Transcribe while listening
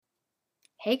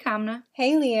Hey, Kamna.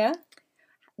 Hey, Leah.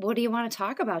 What do you want to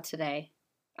talk about today?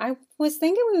 I was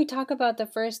thinking we would talk about the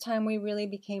first time we really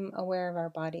became aware of our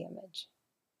body image.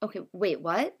 Okay, wait,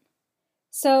 what?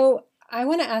 So, I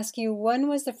want to ask you, when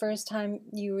was the first time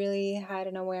you really had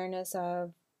an awareness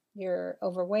of you're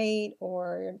overweight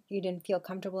or you didn't feel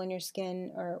comfortable in your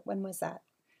skin, or when was that?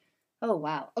 Oh,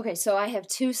 wow. Okay, so I have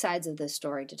two sides of this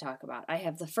story to talk about. I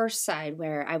have the first side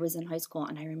where I was in high school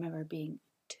and I remember being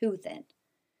too thin.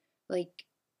 Like,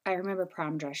 I remember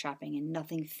prom dress shopping and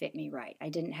nothing fit me right. I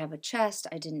didn't have a chest,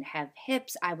 I didn't have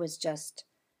hips, I was just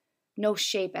no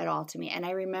shape at all to me. And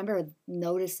I remember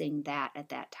noticing that at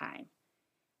that time.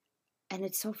 And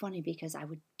it's so funny because I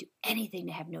would do anything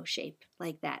to have no shape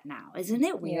like that now. Isn't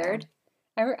it Yeah. weird?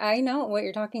 I know what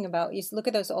you're talking about. Look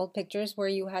at those old pictures where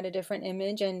you had a different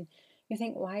image and you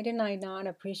think, why didn't I not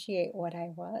appreciate what I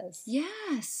was?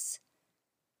 Yes.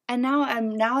 And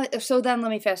now so then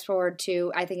let me fast forward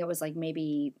to I think it was like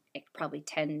maybe probably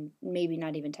 10, maybe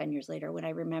not even 10 years later when I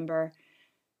remember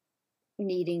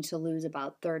needing to lose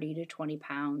about 30 to 20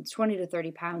 pounds, 20 to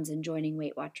 30 pounds and joining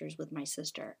Weight Watchers with my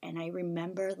sister. And I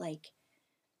remember like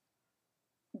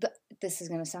this is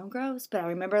going to sound gross, but I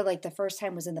remember like the first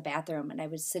time was in the bathroom and I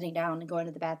was sitting down and going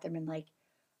to the bathroom and like,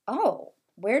 "Oh,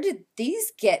 where did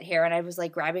these get here?" And I was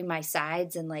like grabbing my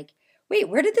sides and like, "Wait,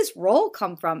 where did this roll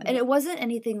come from?" And it wasn't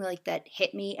anything like that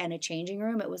hit me in a changing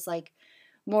room. It was like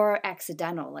more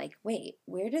accidental. Like, "Wait,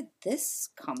 where did this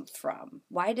come from?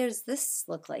 Why does this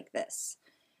look like this?"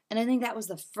 And I think that was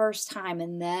the first time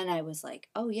and then I was like,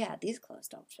 "Oh yeah, these clothes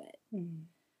don't fit." Mhm.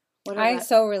 What I about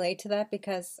so relate to that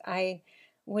because I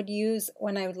would use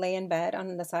when I would lay in bed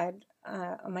on the side,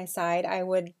 on my side, I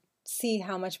would see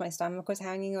how much my stomach was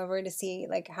hanging over to see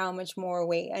like how much more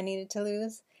weight I needed to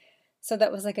lose. So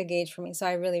that was like a gauge for me. So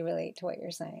I really relate to what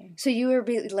you're saying. so you were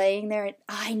laying there and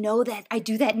I know that I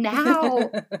do that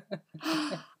now.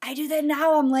 I do that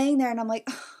now. I'm laying there and I'm like,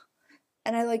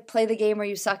 and I like play the game where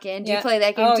you suck in. Do you Yeah. play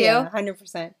that game Oh too? yeah,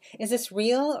 100%. Is this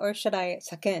real or should I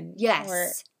suck in? Or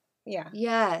Yes. yeah.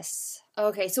 Yes.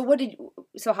 Okay.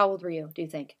 So how old were you, do you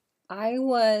think? I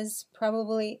was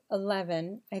probably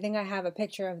 11. I think I have a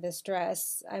picture of this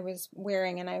dress I was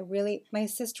wearing, and my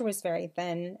sister was very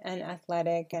thin and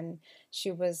athletic, and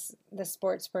she was the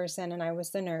sports person, and I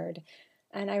was the nerd.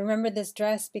 And I remember this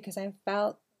dress because I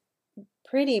felt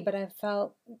pretty, but I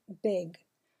felt big.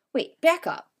 Wait, back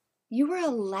up. You were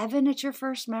 11 at your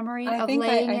first memory of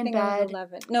laying I in think I was bed.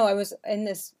 11. No, I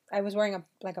was wearing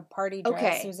a party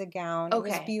dress. It Okay. was a gown. It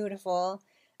was Okay. beautiful.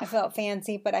 I felt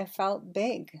fancy, but I felt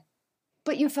big.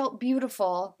 But you felt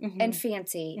beautiful and Hmm.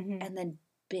 fancy Hmm. and then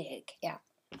big. Yeah.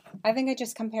 I think I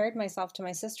just compared myself to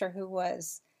my sister who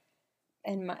was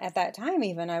at that time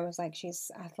even I was like she's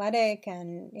athletic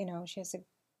and she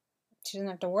doesn't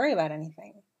have to worry about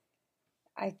anything.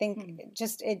 I think Hmm.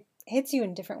 it hits you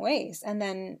in different ways. And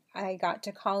then I got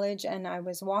to college and I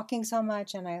was walking so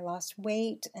much and I lost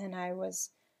weight and I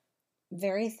was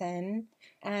very thin.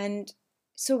 And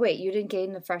So wait, you didn't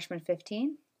gain the freshman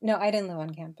 15? no, I didn't live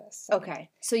on campus. Okay.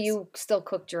 So you still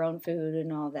cooked your own food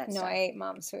and all that No, stuff. I ate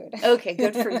mom's food. Okay,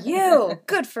 good for you.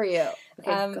 Good for you.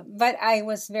 Okay, go. But I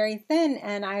was very thin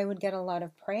and I would get a lot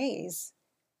of praise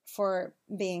for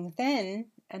being thin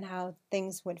and how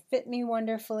things would fit me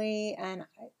wonderfully. And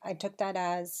I took that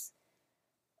as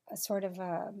a sort of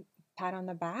a pat on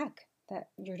the back that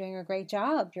you're doing a great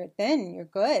job. You're thin, you're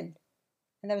good.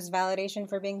 And that was validation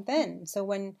for being thin. So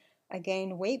when I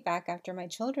gained weight back after my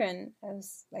children, I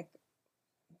was like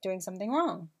doing something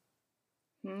wrong.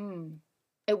 Hmm.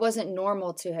 It wasn't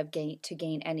normal to have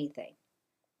gain anything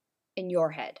in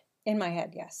your head. In my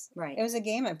head, yes. Right. It was a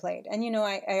game I played. And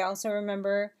I also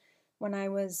remember when I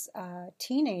was a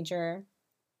teenager,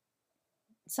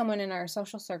 someone in our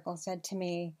social circle said to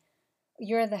me,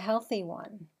 "You're the healthy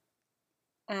one,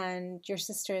 and your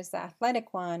sister is the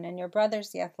athletic one, and your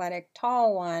brother's the athletic,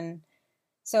 tall one."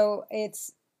 So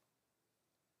it's,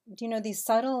 these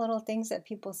subtle little things that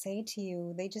people say to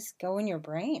you, they just go in your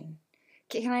brain.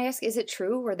 Can I ask, is it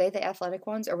true? Were they the athletic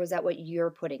ones or was that what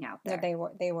you're putting out No, there?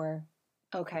 they were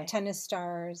Okay. tennis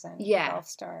stars and Yeah. golf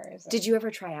stars. Did you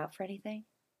ever try out for anything?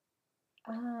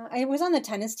 I was on the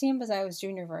tennis team because I was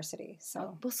junior varsity. Oh,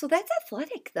 So, well, so that's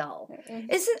athletic though.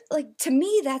 mm-hmm. Isn't like to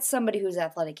me that's somebody who's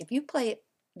athletic. If you play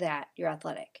that, you're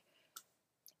athletic.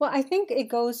 Well, I think it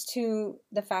goes to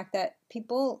the fact that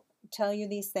people tell you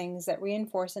these things that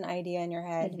reinforce an idea in your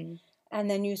head, Mhm. and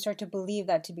then you start to believe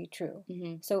that to be true.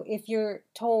 Mhm. So if you're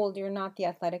told you're not the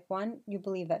athletic one, you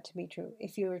believe that to be true.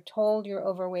 If you're told you're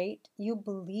overweight, you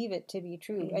believe it to be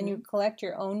true, and you Mhm. collect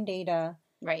your own data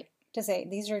Right. to say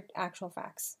these are actual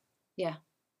facts. Yeah.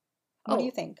 What do Oh,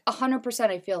 you think? 100%.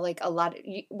 I feel like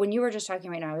when you were just talking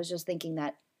right now, I was just thinking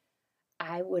that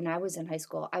when I was in high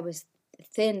school, I was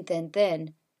thin, thin,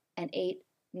 thin, and ate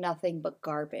nothing but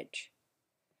garbage.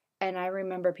 And I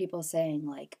remember people saying,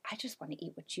 like, I just want to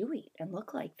eat what you eat and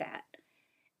look like that.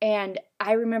 And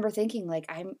I remember thinking, like,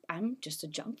 I'm just a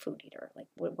junk food eater. Like,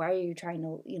 why are you trying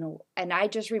to, And I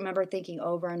just remember thinking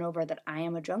over and over that I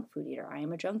am a junk food eater. I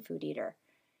am a junk food eater.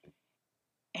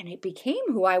 And it became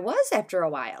who I was after a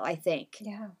while, I think.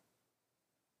 Yeah.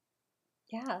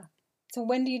 Yeah. So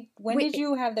when Wait, did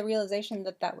you have the realization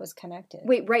that that was connected?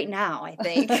 wait, right now, I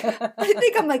think. I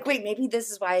think I'm like, wait, maybe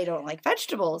this is why I don't like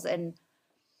vegetables. And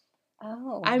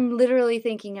Oh, I'm literally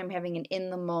thinking I'm having an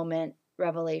in the moment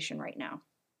revelation right now.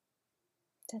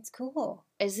 that's cool.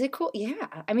 Is it cool?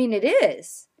 Yeah. I mean, it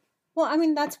is. Well, I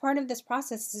mean, that's part of this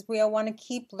process is we all want to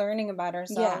keep learning about Yeah.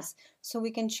 ourselves so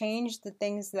we can change the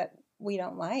things that we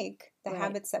don't like, the Right.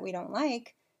 habits that we don't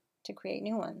like to create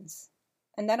new ones.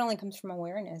 And that only comes from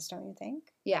awareness, don't you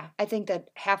think? Yeah. I think that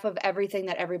half of everything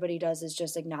that everybody does is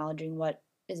just acknowledging what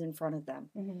is in front of them.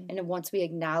 Mm-hmm. And then once we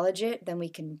acknowledge it, then we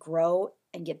can grow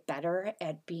and get better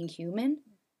at being human.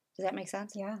 Does that make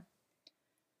sense? Yeah.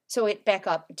 So back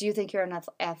up. Do you think you're an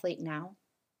athlete now?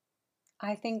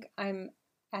 I think I'm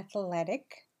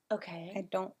athletic. Okay.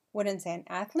 I wouldn't say an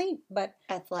athlete, but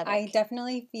Athletic. I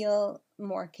definitely feel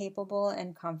more capable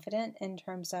and confident in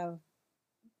terms of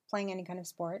playing any kind of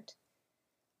sport.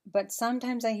 But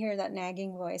sometimes I hear that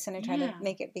nagging voice and I try to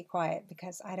make it be quiet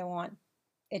because I don't want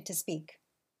it to speak.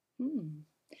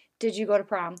 Did you go to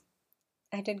prom?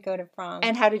 I did go to prom.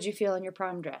 And how did you feel in your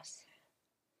prom dress?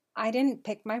 I didn't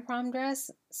pick my prom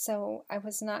dress, so I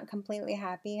was not completely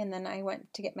happy. And then I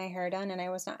went to get my hair done, and I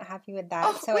was not happy with that.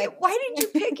 Oh, so wait, why did you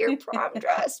pick your prom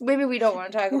dress? Maybe we don't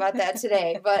want to talk about that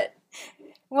today, but...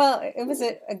 Well, it was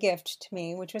a gift to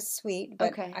me, which was sweet,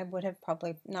 but Okay. I would have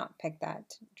probably not picked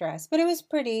that dress. But it was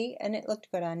pretty, and it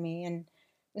looked good on me, and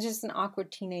it was just an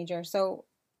awkward teenager, so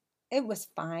it was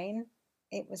fine.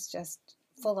 It was just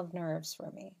full of nerves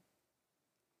for me.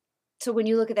 So when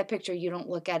you look at that picture, you don't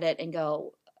look at it and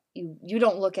go... You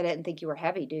don't look at it and think you were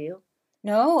heavy, do you?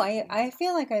 No, I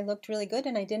feel like I looked really good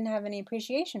and I didn't have any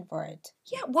appreciation for it.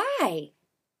 Yeah, why?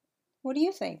 What do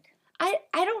you think? I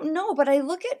don't know, but I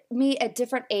look at me at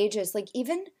different ages. Like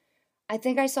even, I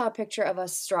think I saw a picture of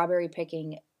us strawberry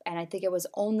picking, and I think it was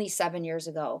only 7 years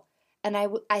ago. And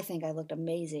I think I looked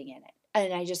amazing in it.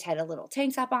 And I just had a little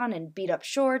tank top on and beat up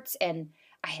shorts, and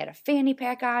I had a fanny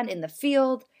pack on in the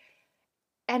field.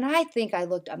 And I think I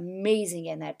looked amazing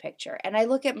in that picture. And I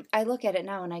look at it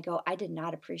now and I go, I did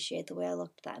not appreciate the way I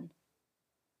looked then.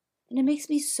 And it makes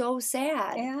me so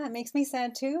sad. Yeah, it makes me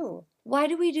sad too. Why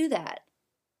do we do that?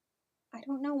 I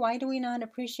don't know. Why do we not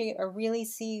appreciate or really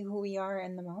see who we are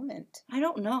in the moment? I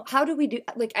don't know. How do we do,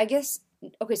 like, I guess,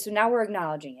 okay, so now we're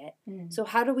acknowledging it. So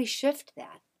how do we shift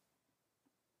that?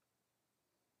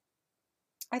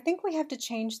 I think we have to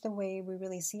change the way we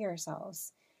really see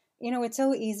ourselves. You know, it's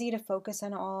so easy to focus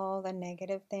on all the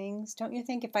negative things. Don't you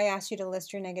think if I asked you to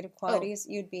list your negative qualities,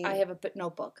 you'd be... I have a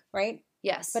notebook. Right?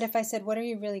 Yes. But if I said, what are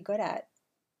you really good at?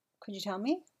 Could you tell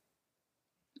me?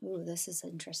 Ooh, this is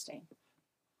interesting.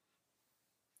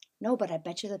 No, but I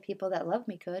bet you the people that love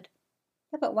me could.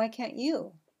 Yeah, but why can't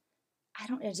you?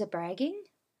 Is it bragging?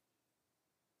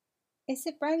 Is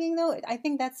it bragging though? I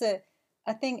think that's a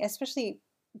thing, especially...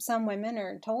 Some women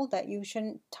are told that you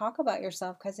shouldn't talk about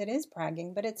yourself because it is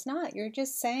bragging, but it's not. You're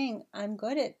just saying, I'm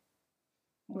good at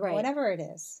whatever it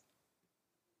is.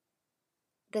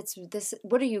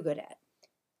 What are you good at?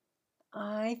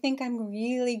 I think I'm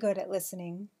really good at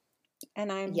listening, and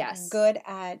I'm Yes. good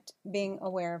at being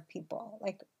aware of people.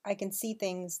 Like, I can see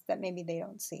things that maybe they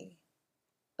don't see.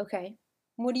 Okay.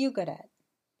 What are you good at?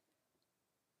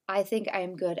 I think I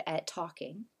am good at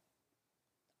talking,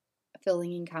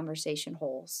 filling in conversation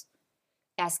holes,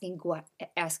 asking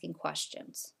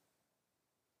questions.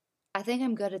 I think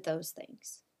I'm good at those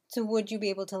things. So would you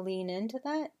be able to lean into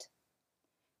that?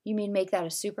 You mean make that a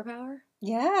superpower?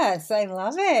 Yes, I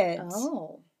love it.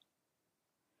 Oh.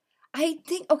 I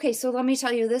think, okay, so let me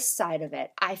tell you this side of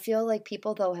it. I feel like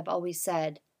people, though, have always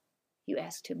said, you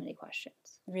ask too many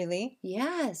questions. Really?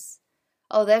 Yes.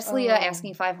 Oh, that's Leah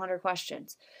asking 500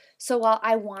 questions. So while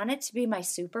I want it to be my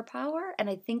superpower, and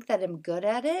I think that I'm good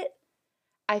at it,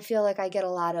 I feel like I get a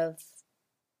lot of,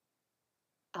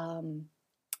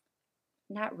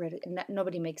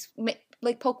 nobody makes,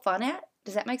 like poke fun at.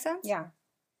 Does that make sense? Yeah.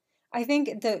 I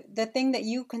think the thing that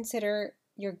you consider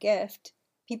your gift,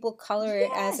 people color it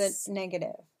as a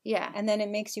negative. Yeah. And then it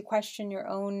makes you question your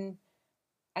own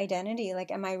identity.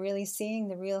 Like, am I really seeing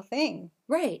the real thing?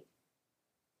 Right.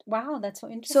 Wow, that's so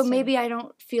interesting. So maybe I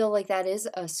don't feel like that is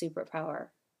a superpower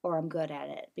or I'm good at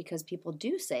it because people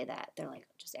do say that. They're like,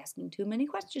 just asking too many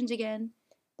questions again.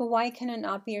 But why can it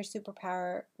not be your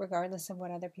superpower regardless of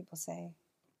what other people say?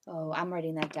 Oh, I'm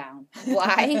writing that down.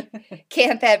 Why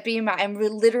can't that be I'm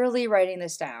literally writing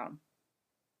this down.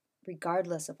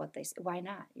 Regardless of what they say. Why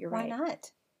not? You're Why right.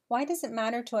 not? Why does it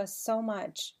matter to us so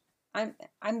much?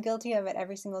 I'm guilty of it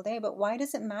every single day, but why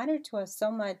does it matter to us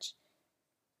so much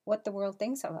what the world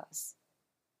thinks of us?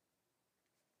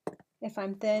 If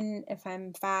I'm thin, if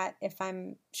I'm fat, if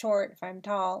I'm short, if I'm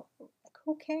tall, like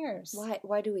who cares?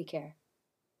 Why do we care?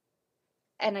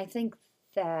 And I think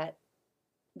that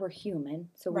we're human,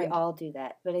 so we Right. all do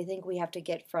that. But I think we have to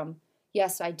get from,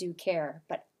 yes, I do care,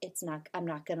 but I'm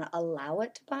not going to allow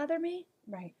it to bother me.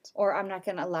 Right. Or I'm not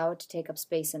going to allow it to take up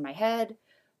space in my head.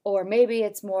 Or maybe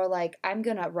it's more like I'm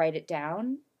going to write it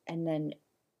down and then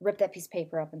rip that piece of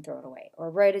paper up and throw it away. Or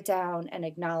write it down and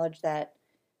acknowledge that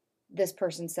this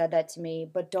person said that to me,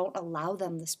 but don't allow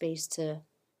them the space to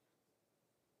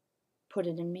put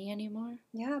it in me anymore.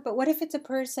 Yeah, but what if it's a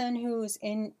person who's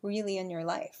really in your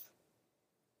life?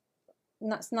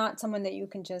 Not someone that you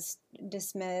can just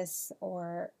dismiss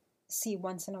or see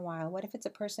once in a while. What if it's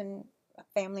a person, a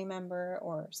family member,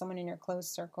 or someone in your close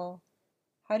circle?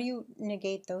 How do you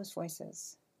negate those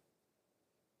voices?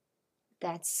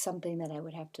 That's something that I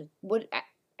would have to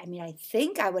I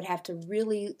think I would have to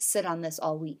really sit on this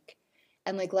all week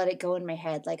and like let it go in my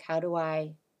head. Like, how do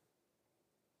I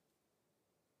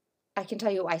can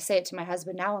tell you, I say it to my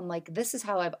husband now. I'm like, this is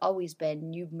how I've always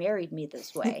been. You married me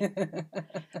this way.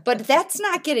 But that's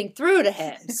not getting through to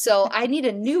him. So I need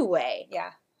a new way.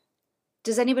 Yeah.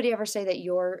 Does anybody ever say that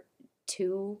you're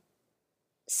too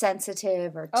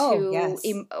sensitive or yes.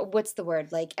 What's the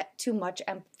word? Like too much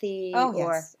empathy?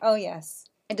 Yes. Oh, yes.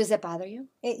 And does that bother you?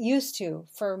 It used to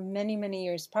for many, many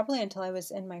years, probably until I was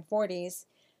in my 40s.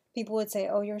 People would say,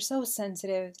 oh, you're so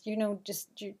sensitive. You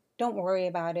don't worry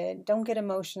about it. Don't get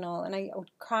emotional. And I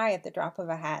would cry at the drop of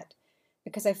a hat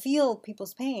because I feel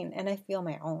people's pain and I feel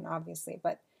my own, obviously.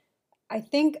 But I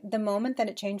think the moment that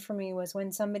it changed for me was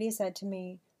when somebody said to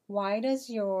me, why does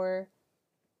your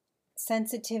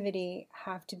sensitivity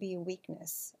have to be a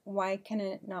weakness? Why can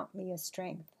it not be a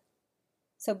strength?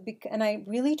 And I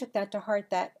really took that to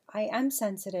heart, that I am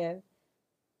sensitive.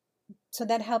 So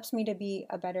that helps me to be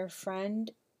a better friend,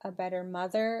 a better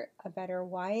mother, a better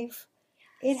wife.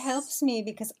 It helps me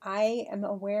because I am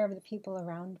aware of the people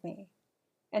around me.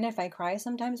 And if I cry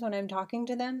sometimes when I'm talking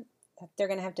to them, they're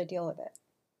going to have to deal with it.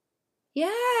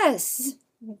 Yes.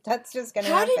 That's just going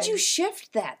to happen. How did you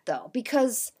shift that though?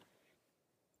 Because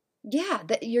how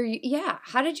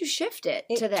did you shift it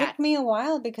to that? It took me a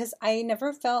while because I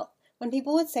never felt, when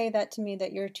people would say that to me,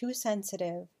 that you're too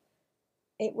sensitive,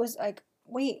 it was like,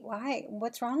 wait, why?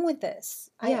 What's wrong with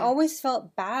this? Yeah. I always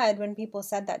felt bad when people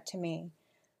said that to me.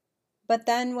 But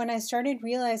then when I started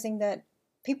realizing that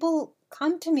people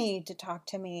come to me to talk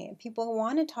to me, people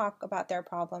want to talk about their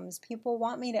problems, people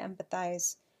want me to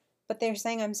empathize, but they're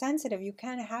saying I'm sensitive. You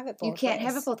can't have it both ways. You can't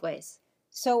have it both ways.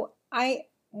 So I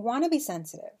want to be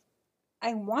sensitive.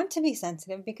 I want to be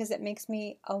sensitive because it makes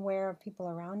me aware of people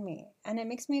around me and it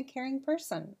makes me a caring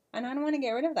person. And I don't want to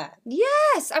get rid of that.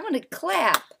 Yes, I want to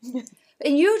clap.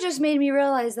 And you just made me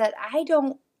realize that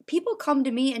people come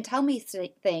to me and tell me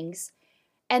things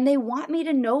and they want me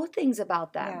to know things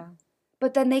about them. Yeah.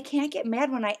 But then they can't get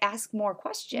mad when I ask more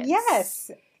questions. Yes.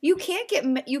 You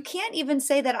can't even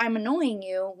say that I'm annoying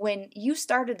you when you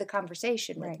started the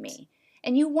conversation with me.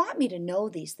 And you want me to know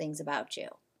these things about you.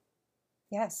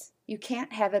 Yes. You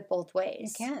can't have it both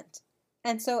ways. You can't.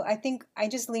 And so I think I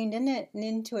just leaned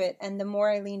into it. And the more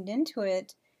I leaned into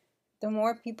it, the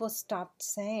more people stopped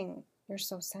saying, you're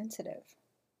so sensitive.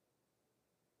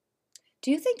 Do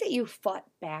you think that you fought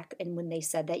back and when they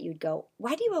said that you'd go,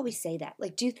 why do you always say that?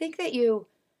 Like, do you think that you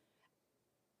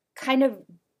kind of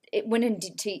went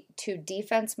into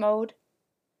defense mode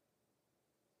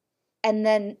and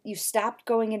then you stopped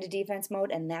going into defense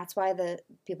mode and that's why the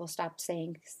people stopped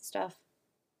saying stuff?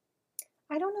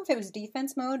 I don't know if it was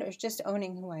defense mode or just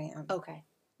owning who I am. Okay.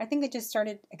 I think I just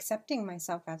started accepting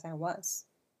myself as I was.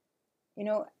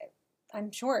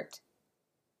 I'm short.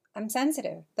 I'm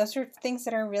sensitive. Those are things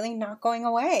that are really not going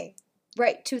away.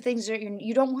 Right. Two things that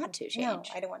you don't want to change. No,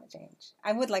 I don't want to change.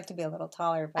 I would like to be a little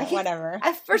taller, but whatever.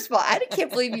 First of all, I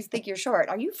can't believe you think you're short.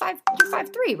 Are you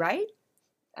 5'3", right?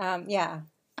 Yeah.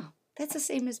 Oh, that's the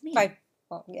same as me.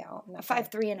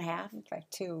 5'3.5".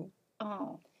 5'2".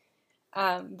 Oh.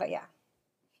 But yeah.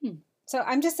 So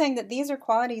I'm just saying that these are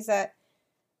qualities that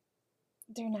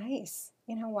they're nice.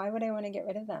 Why would I want to get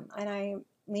rid of them? And I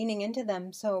leaning into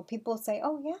them. So people say,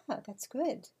 oh, yeah, that's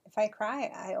good. If I cry,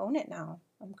 I own it now.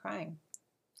 I'm crying.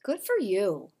 Good for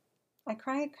you. I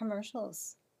cry at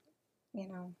commercials. You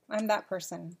know, I'm that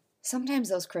person. Sometimes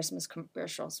those Christmas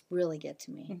commercials really get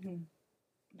to me. Mm-hmm.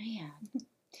 Man.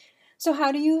 So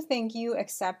how do you think you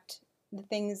accept the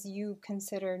things you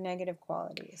consider negative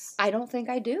qualities? I don't think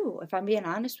I do. If I'm being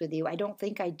honest with you, I don't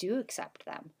think I do accept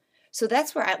them. So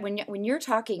that's where when you're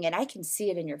talking and I can see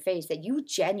it in your face that you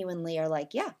genuinely are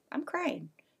like, yeah, I'm crying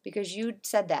because you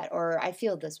said that or I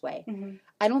feel this way. Mm-hmm.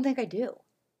 I don't think I do.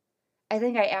 I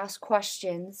think I ask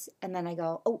questions and then I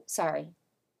go, oh, sorry.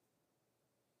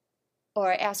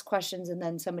 Or I ask questions and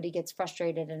then somebody gets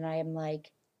frustrated and I am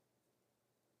like,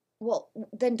 well,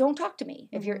 then don't talk to me.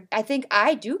 If you're, I think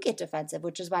I do get defensive,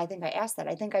 which is why I think I asked that.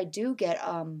 I think I do get,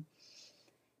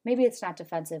 maybe it's not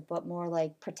defensive, but more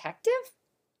like protective.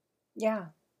 Yeah.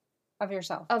 Of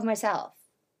yourself. Of myself.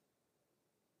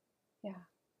 Yeah.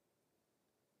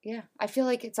 Yeah. I feel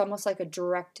like it's almost like a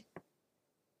direct,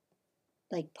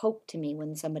 like poke to me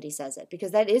when somebody says it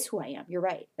because that is who I am. You're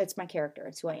right. It's my character.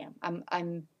 It's who I am.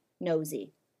 I'm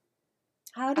nosy.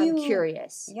 How do I'm you,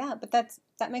 curious. Yeah, but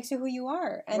that makes you who you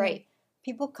are. And right.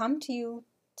 People come to you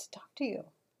to talk to you.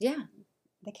 Yeah.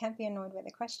 They can't be annoyed by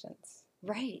the questions.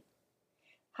 Right.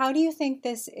 How do you think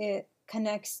it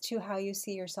connects to how you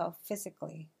see yourself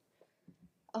physically?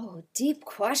 Oh, deep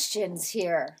questions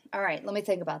here. All right, let me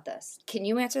think about this. Can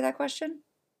you answer that question?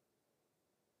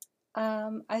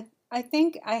 I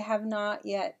think I have not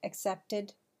yet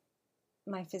accepted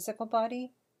my physical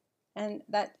body, and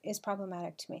that is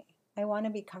problematic to me. I want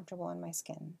to be comfortable in my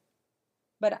skin,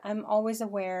 but I'm always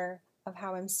aware of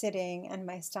how I'm sitting and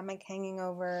my stomach hanging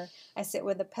over. I sit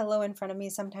with a pillow in front of me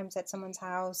sometimes at someone's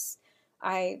house.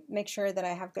 I make sure that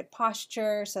I have good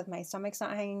posture so that my stomach's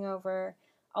not hanging over.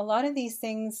 A lot of these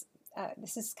things,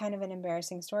 this is kind of an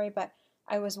embarrassing story, but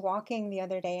I was walking the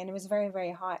other day and it was very,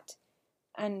 very hot.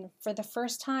 And for the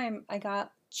first time, I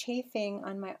got chafing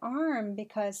on my arm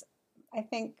because I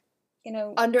think, you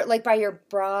know, under like by your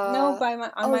bra. No, by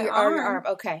my on my arm. Your arm.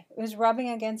 Okay. It was rubbing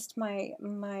against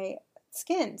my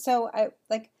skin. So I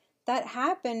like that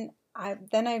happened. I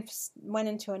went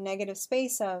into a negative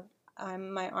space of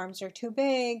my arms are too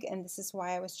big, and this is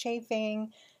why I was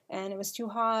chafing, and it was too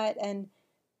hot, and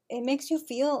it makes you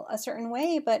feel a certain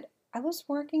way, but I was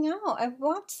working out. I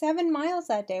walked 7 miles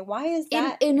that day. Why is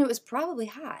that? And it was probably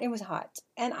hot. It was hot.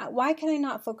 And why can I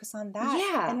not focus on that?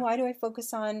 Yeah. And why do I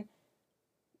focus on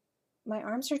my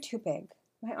arms are too big?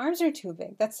 My arms are too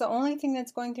big. That's the only thing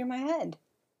that's going through my head.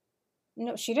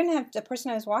 No, the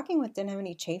person I was walking with didn't have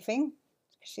any chafing.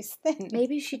 She's thin.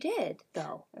 Maybe she did,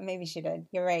 though. Maybe she did.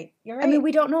 You're right. You're right. I mean,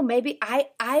 we don't know. Maybe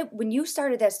when you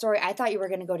started that story, I thought you were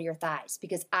going to go to your thighs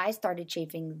because I started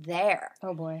chafing there.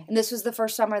 Oh, boy. And this was the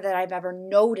first summer that I've ever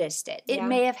noticed it. It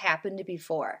may have happened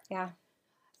before. Yeah.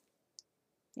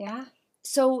 Yeah.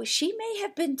 So she may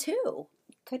have been too.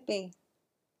 Could be.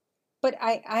 But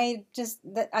I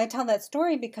tell that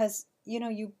story because, you know,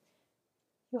 you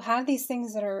have these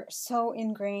things that are so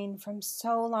ingrained from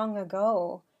so long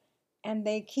ago, and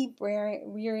they keep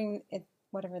rearing it,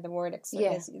 whatever the word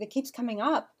is. It keeps coming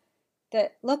up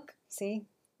that, look, see,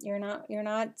 you're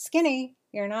not skinny,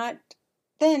 you're not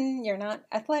thin, you're not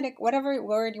athletic, whatever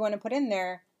word you want to put in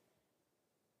there.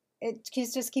 It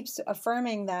just keeps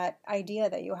affirming that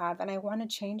idea that you have, and I want to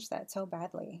change that so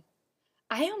badly.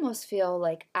 I almost feel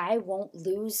like I won't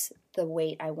lose the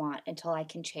weight I want until I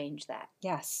can change that.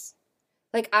 Yes.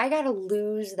 Like, I got to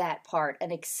lose that part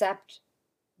and accept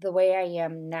the way I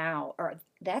am now. Or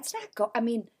that's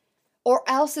not or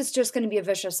else it's just going to be a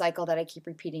vicious cycle that I keep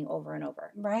repeating over and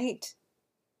over. Right.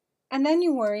 And then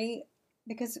you worry,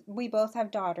 because we both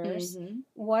have daughters. Mm-hmm.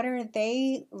 What are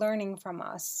they learning from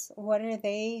us? What are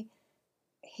they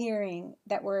hearing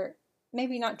that we're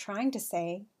maybe not trying to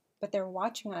say, but they're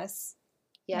watching us?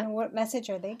 Yeah. What message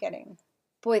are they getting?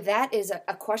 Boy, that is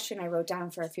a question I wrote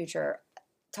down for a future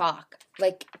talk.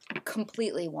 Like,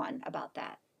 completely one about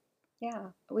that. Yeah.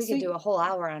 We could do a whole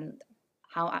hour on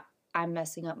how I'm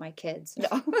messing up my kids.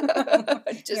 No.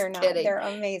 Just You're not. Kidding. They're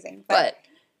amazing. But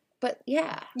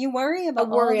yeah. You worry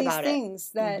about all these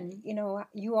things that, you know,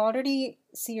 you already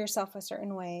see yourself a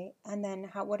certain way, and then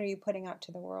what are you putting out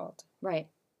to the world? Right.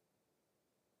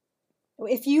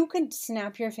 If you could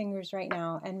snap your fingers right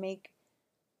now and make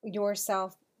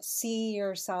yourself see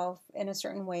yourself in a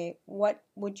certain way, what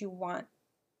would you want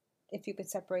if you could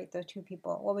separate the two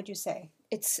people? What would you say?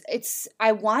 It's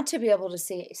I want to be able to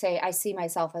say I see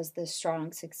myself as this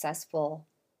strong, successful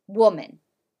woman,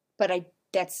 but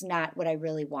that's not what I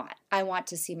really want. I want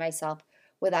to see myself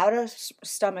without a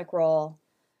stomach roll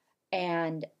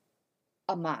and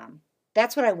a mom.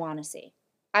 That's what I want to see.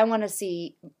 I want to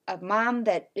see a mom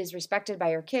that is respected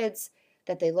by her kids,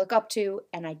 that they look up to,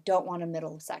 and I don't want a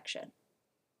middle section.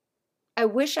 I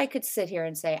wish I could sit here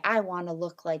and say I want to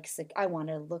look like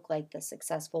the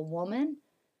successful woman,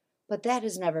 but that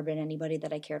has never been anybody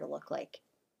that I care to look like.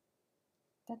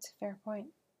 That's a fair point.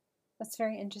 That's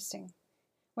very interesting.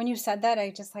 When you said that,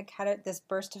 I just like had this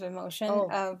burst of emotion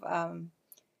of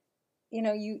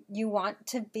you want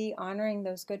to be honoring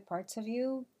those good parts of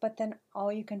you, but then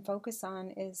all you can focus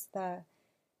on is the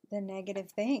negative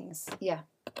things. Yeah.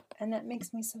 And that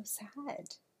makes me so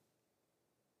sad.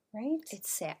 Right? It's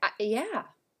sad. Yeah.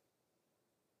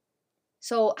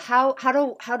 So how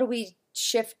do we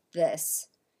shift this?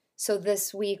 So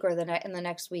this week or in the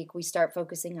next week, we start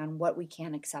focusing on what we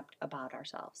can accept about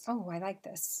ourselves. Oh, I like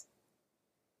this.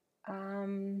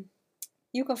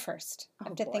 You go first. I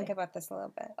have to think about this a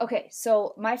little bit. Okay,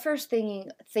 so my first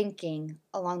thinking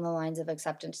along the lines of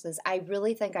acceptance is I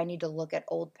really think I need to look at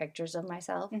old pictures of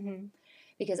myself,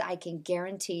 because I can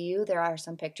guarantee you there are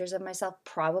some pictures of myself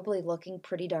probably looking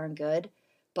pretty darn good,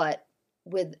 but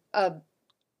with a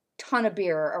ton of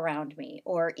beer around me,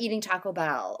 or eating Taco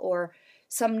Bell, or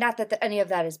not that any of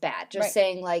that is bad, just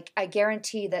saying, like, I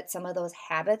guarantee that some of those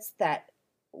habits, that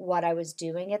what I was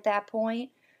doing at that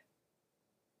point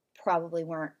probably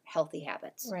weren't healthy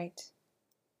habits. Right.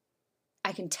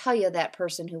 I can tell you that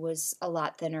person who was a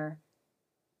lot thinner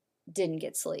didn't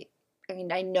get sleep. I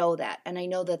mean, I know that, and I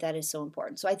know that is so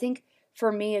important. So I think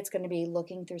for me, it's going to be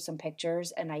looking through some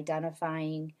pictures and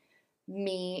identifying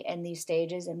me in these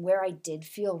stages and where I did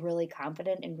feel really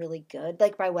confident and really good.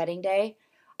 Like my wedding day,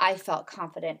 I felt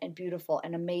confident and beautiful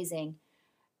and amazing.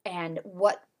 And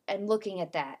looking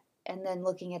at that, and then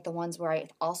looking at the ones where I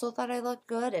also thought I looked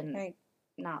good and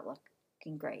not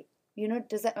looking great.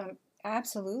 Does that...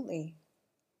 Absolutely.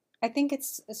 I think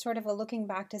it's sort of a looking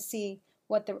back to see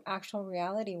what the actual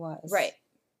reality was.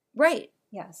 Right.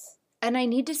 Yes. And I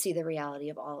need to see the reality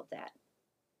of all of that.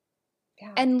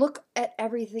 Yeah. And look at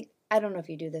everything. I don't know if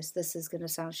you do this. This is going to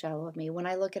sound shallow of me. When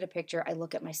I look at a picture, I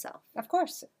look at myself. Of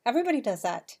course. Everybody does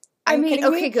that. I mean,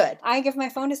 okay, good. I give my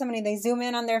phone to somebody, they zoom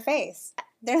in on their face.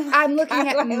 Like, I'm looking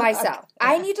at myself. Yeah.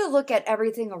 I need to look at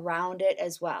everything around it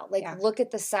as well. Like, look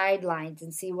at the sidelines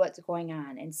and see what's going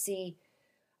on, and see,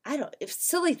 if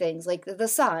silly things like the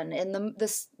sun and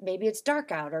maybe it's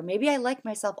dark out, or maybe I like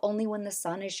myself only when the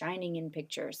sun is shining in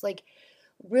pictures. Like,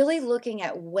 really looking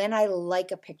at when I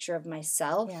like a picture of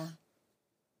myself. Yeah.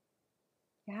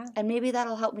 Yeah. And maybe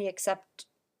that'll help me accept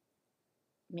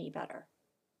me better.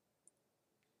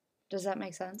 Does that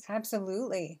make sense?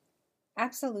 Absolutely.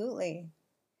 Absolutely.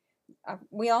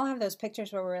 We all have those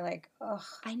pictures where we're like, ugh.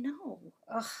 I know.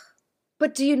 Ugh.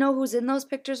 But do you know who's in those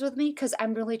pictures with me? Because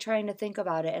I'm really trying to think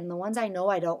about it. And the ones I know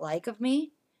I don't like of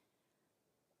me,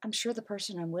 I'm sure the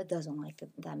person I'm with doesn't like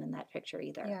them in that picture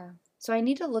either. Yeah. So I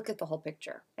need to look at the whole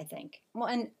picture, I think. Well,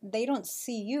 and they don't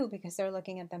see you because they're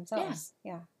looking at themselves.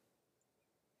 Yeah.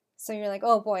 So you're like,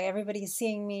 oh boy, everybody's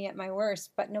seeing me at my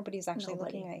worst, but nobody's actually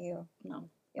looking at you. No.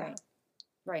 Yeah.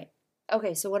 Right.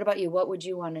 Okay, so what about you? What would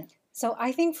you want to... So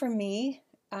I think for me,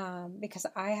 because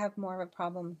I have more of a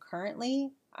problem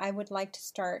currently, I would like to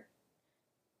start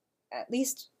at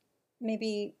least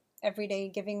maybe every day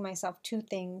giving myself 2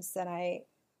 things that I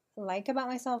like about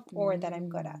myself or that I'm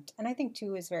good at. And I think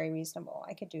 2 is very reasonable.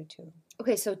 I could do 2.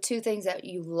 Okay, so 2 things that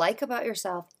you like about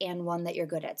yourself and 1 that you're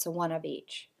good at. So 1 of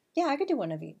each. Yeah, I could do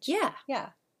 1 of each. Yeah. Yeah.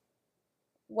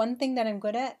 1 thing that I'm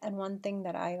good at and 1 thing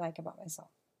that I like about myself.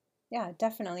 Yeah,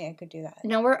 definitely I could do that.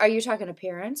 Now, are you talking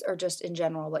appearance or just in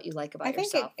general what you like about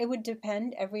yourself? I think it would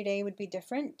depend. Every day would be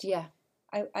different. Yeah.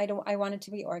 I want it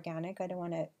to be organic. I don't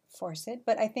want to force it.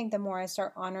 But I think the more I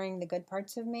start honoring the good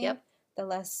parts of me, the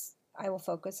less I will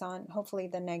focus on, hopefully,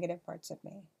 the negative parts of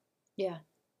me. Yeah.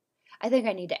 I think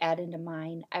I need to add into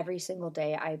mine every single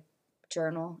day. I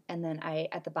journal, and then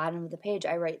at the bottom of the page,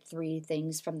 I write 3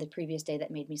 things from the previous day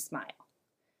that made me smile.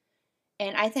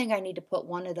 And I think I need to put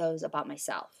 1 of those about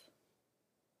myself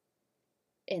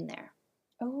in there.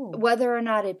 Oh. Whether or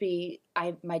not it be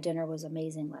my dinner was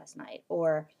amazing last night,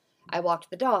 or I walked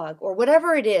the dog, or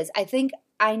whatever it is, I think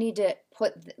I need to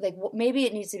put, like, maybe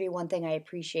it needs to be 1 thing I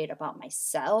appreciate about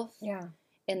myself. Yeah.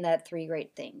 In that 3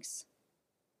 great things.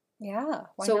 Yeah.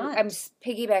 Why so not? I'm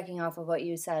piggybacking off of what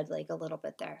you said, like, a little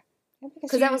bit there.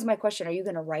 Because that was my question. Are you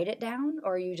going to write it down,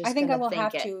 or are you just? I think I will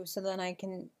have it? to, so then I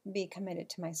can be committed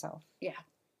to myself. Yeah.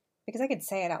 Because I could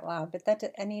say it out loud, but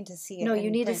I need to see it. No, you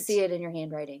need to see it in your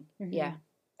handwriting. Mm-hmm. Yeah.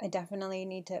 I definitely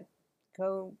need to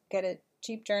go get a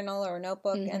cheap journal or a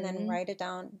notebook and then write it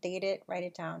down, date it, write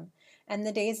it down. And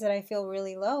the days that I feel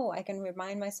really low, I can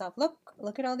remind myself, look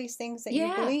at all these things that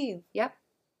you believe. Yep.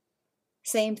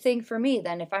 Same thing for me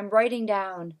then. If I'm writing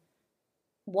down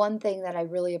one thing that I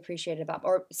really appreciated about,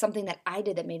 or something that I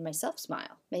did that made myself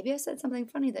smile, maybe I said something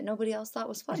funny that nobody else thought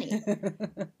was funny,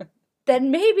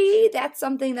 then maybe that's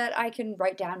something that I can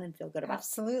write down and feel good about.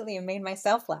 Absolutely. It made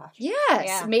myself laugh. Yes,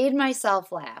 Yeah. made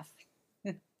myself laugh.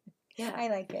 Yeah. I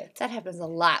like it. That happens a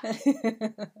lot.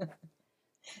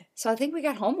 So I think we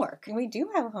got homework. We do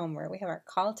have homework. We have our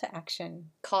call to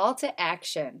action. Call to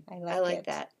action. I I like it.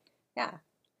 that. Yeah.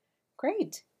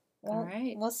 Great. Well, All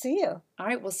right. We'll see you. All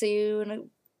right. We'll see you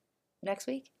next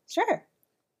week. Sure.